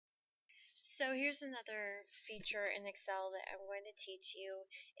So here's another feature in Excel that I'm going to teach you.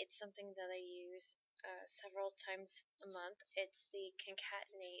 It's something that I use several times a month. It's the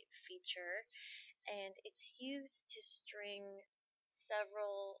concatenate feature, and it's used to string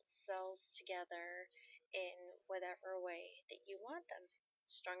several cells together in whatever way that you want them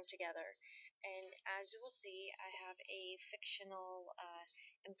strung together. And as you will see, I have a fictional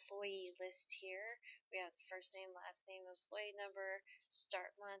employee list here. We have first name, last name, employee number,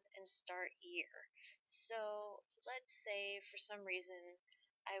 start month, and start year. So let's say for some reason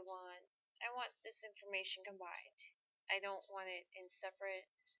I want this information combined. I don't want it in separate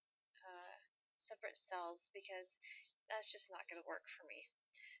cells because that's just not going to work for me.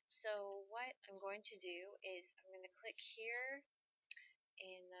 So what I'm going to do is I'm going to click here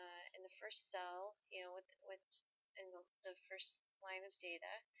in the first cell, with in the first line of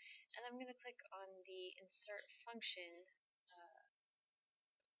data, and I'm going to click on the insert function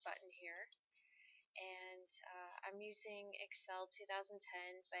button here. And I'm using Excel 2010,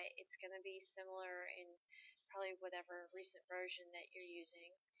 but it's going to be similar in probably whatever recent version that you're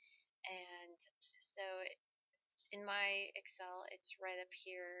using. And so in my Excel, it's right up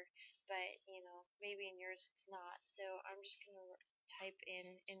here, but maybe in yours it's not. So I'm just going to type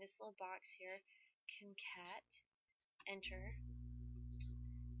in this little box here, concat, enter,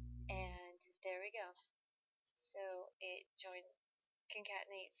 and there we go. So it joined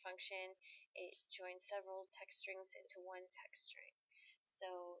concatenate function. It joins several text strings into one text string.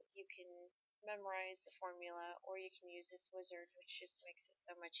 So you can memorize the formula, or you can use this wizard, which just makes it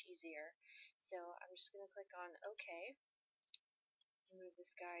so much easier. So I'm just going to click on OK. Move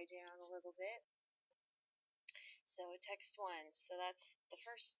this guy down a little bit. So text 1. So that's the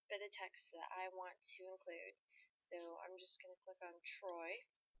first bit of text that I want to include. So I'm just going to click on Troy,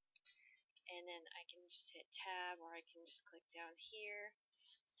 and then I can just hit tab, or I can just click down here.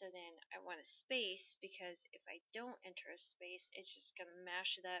 So then I want a space, because if I don't enter a space, it's just going to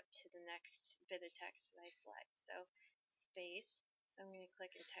mash it up to the next bit of text that I select. So space. So I'm going to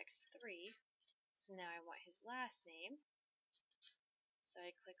click in text 3. So now I want his last name. So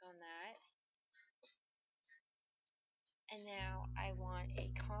I click on that. And now I want a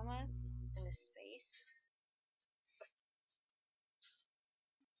comma and a space.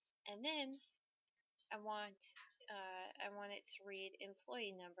 And then I want it to read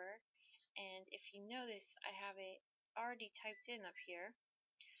employee number. And if you notice, I have it already typed in up here.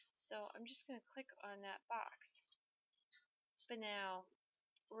 So I'm just going to click on that box. But now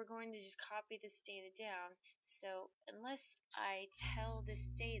we're going to just copy this data down. So unless I tell this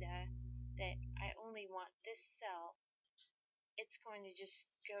data that I only want this cell, it's going to just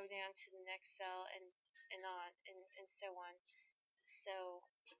go down to the next cell and on and so on. So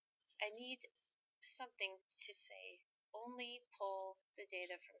I need something to say only pull the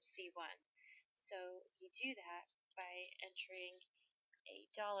data from C1. So you do that by entering a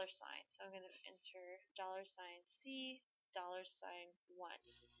 $sign. So I'm going to enter $C $1.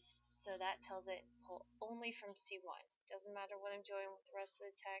 So that tells it pull only from C1. Doesn't matter what I'm doing with the rest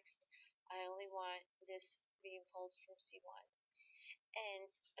of the text. I only want this being pulled from C1.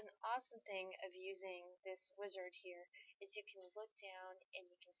 And an awesome thing of using this wizard here is you can look down and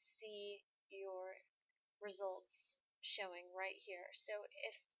you can see your results showing right here. So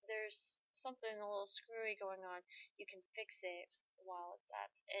if there's something a little screwy going on, you can fix it while it's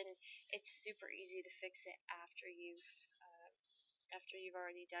up, and it's super easy to fix it after you've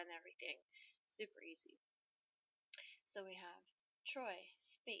already done everything. Super easy. So we have Troy,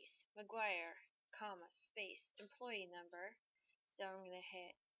 space, McGuire, comma, space, employee number. So I'm going to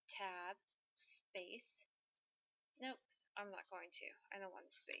hit tab, space. Nope, I'm not going to. I don't want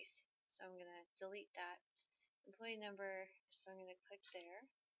a space. So I'm going to delete that. Employee number, so I'm going to click there.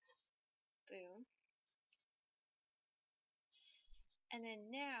 Boom. And then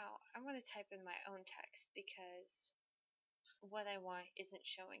now I'm going to type in my own text, because what I want isn't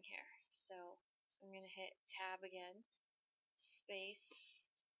showing here. So I'm going to hit tab again, space,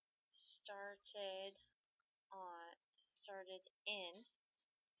 started in,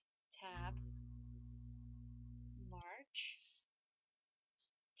 tab, March,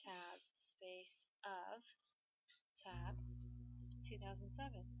 tab, space, of, tab,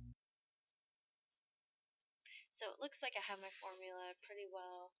 2007. So it looks like I have my formula pretty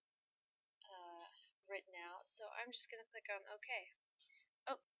well written out. So I'm just going to click on OK.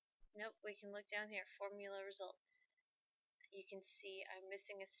 Oh, nope, we can look down here, formula result. You can see I'm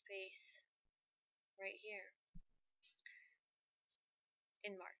missing a space right here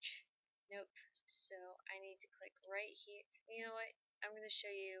in March. Nope. So I need to click right here. You know what? I'm going to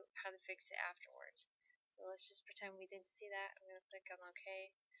show you how to fix it afterwards. So let's just pretend we didn't see that. I'm going to click on OK.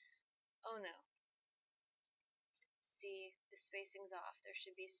 Oh no. See, the spacing's off. There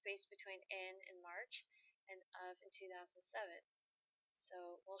should be space between in March and of in 2007.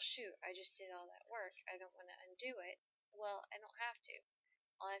 So, well, shoot, I just did all that work. I don't want to undo it. Well, I don't have to.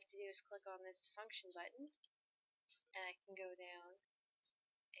 All I have to do is click on this function button, and I can go down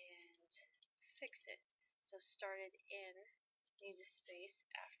and fix it. So started in needs a space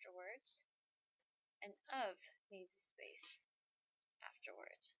afterwards, and of needs a space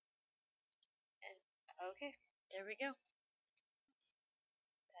afterwards. And okay, there we go.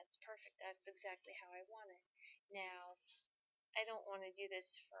 That's perfect. That's exactly how I want it. Now, I don't want to do this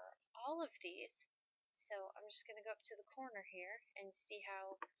for all of these, so I'm just going to go up to the corner here and see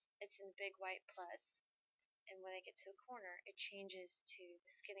how it's in the big white plus. And when I get to the corner, it changes to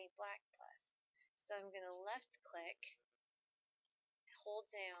the skinny black plus. So I'm going to left click,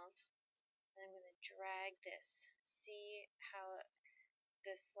 hold down, and I'm going to drag this. See how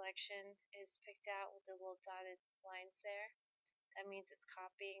the selection is picked out with the little dotted lines there? That means it's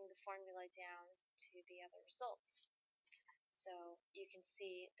copying the formula down to the other results. So you can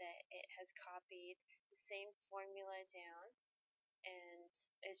see that it has copied the same formula down, and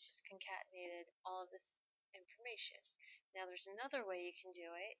it's just concatenated all of this information. Now there's another way you can do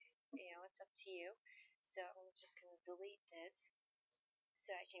it. It's up to you. So I'm just going to delete this.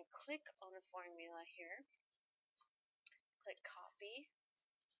 So I can click on the formula here, click copy,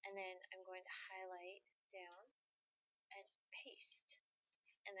 and then I'm going to highlight down and paste.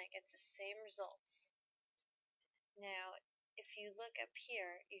 And that gets the same results. Now, if you look up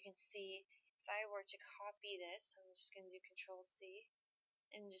here, you can see if I were to copy this, I'm just going to do Control C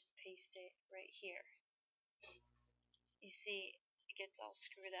and just paste it right here. You see, it gets all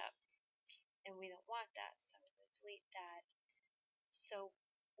screwed up, and we don't want that, so I'm going to delete that. So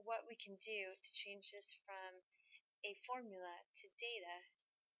what we can do to change this from a formula to data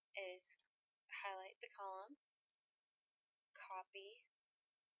is highlight the column, copy,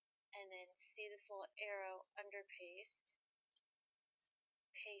 and then see this little arrow under paste,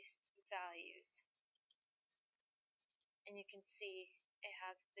 paste values. And you can see it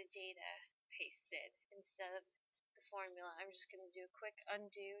has the data pasted instead of the formula. I'm just going to do a quick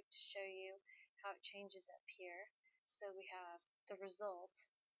undo to show you how it changes up here. So we have the result,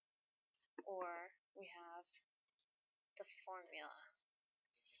 or we have the formula.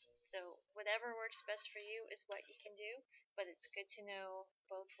 So whatever works best for you is what you can do, but it's good to know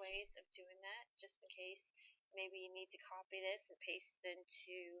both ways of doing that, just in case maybe you need to copy this and paste it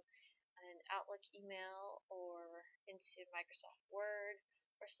into an Outlook email or into Microsoft Word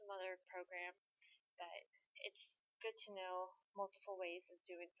or some other program. But it's good to know multiple ways of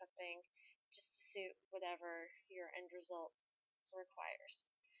doing something just to suit whatever your end result requires.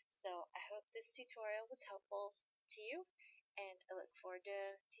 So I hope this tutorial was helpful to you, and I look forward to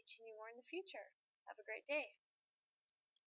teaching you more in the future. Have a great day.